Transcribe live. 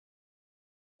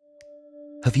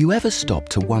Have you ever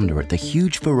stopped to wonder at the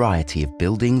huge variety of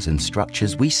buildings and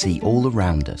structures we see all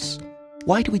around us?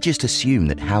 Why do we just assume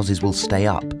that houses will stay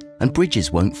up and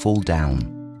bridges won't fall down?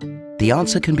 The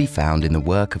answer can be found in the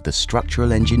work of the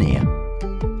structural engineer.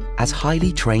 As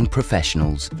highly trained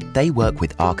professionals, they work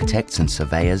with architects and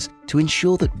surveyors to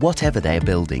ensure that whatever they are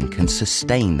building can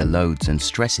sustain the loads and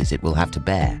stresses it will have to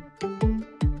bear.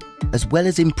 As well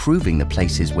as improving the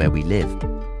places where we live,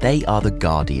 they are the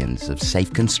guardians of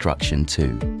safe construction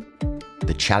too.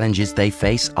 The challenges they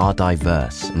face are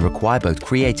diverse and require both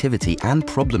creativity and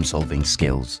problem-solving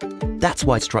skills. That's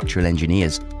why structural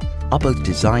engineers are both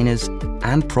designers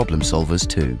and problem solvers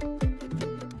too.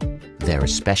 There are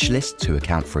specialists who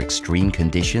account for extreme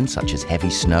conditions such as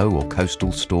heavy snow or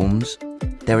coastal storms.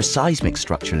 There are seismic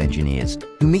structural engineers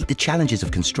who meet the challenges of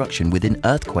construction within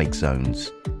earthquake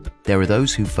zones. There are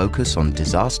those who focus on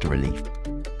disaster relief,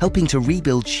 helping to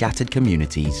rebuild shattered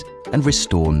communities and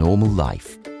restore normal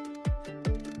life.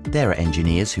 There are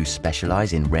engineers who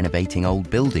specialize in renovating old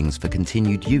buildings for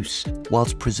continued use,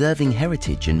 whilst preserving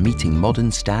heritage and meeting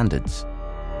modern standards.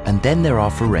 And then there are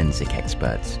forensic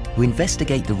experts who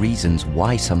investigate the reasons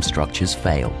why some structures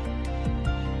fail.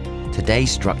 Today,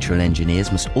 structural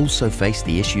engineers must also face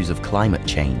the issues of climate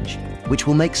change, which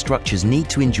will make structures need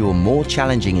to endure more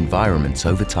challenging environments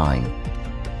over time.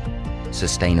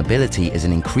 Sustainability is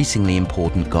an increasingly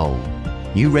important goal.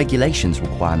 New regulations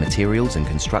require materials and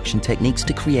construction techniques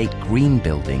to create green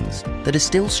buildings that are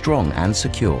still strong and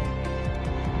secure.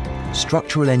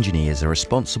 Structural engineers are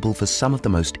responsible for some of the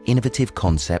most innovative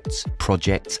concepts,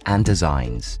 projects, and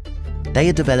designs. They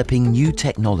are developing new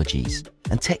technologies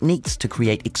and techniques to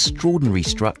create extraordinary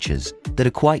structures that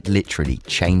are quite literally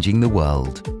changing the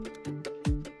world.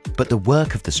 But the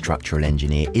work of the structural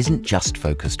engineer isn't just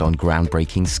focused on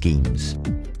groundbreaking schemes.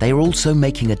 They are also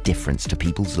making a difference to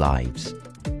people's lives.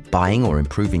 Buying or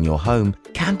improving your home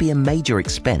can be a major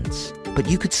expense, but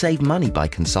you could save money by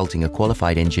consulting a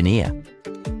qualified engineer.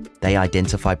 They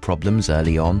identify problems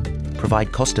early on,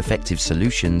 provide cost-effective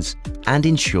solutions, and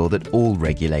ensure that all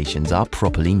regulations are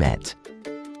properly met.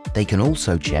 They can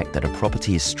also check that a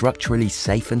property is structurally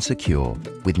safe and secure,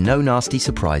 with no nasty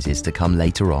surprises to come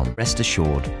later on. Rest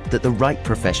assured that the right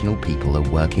professional people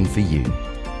are working for you.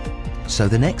 So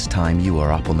the next time you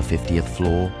are up on the 50th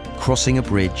floor, crossing a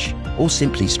bridge, or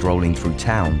simply strolling through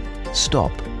town,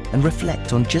 stop and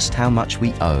reflect on just how much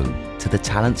we owe to the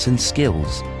talents and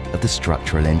skills of the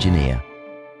structural engineer.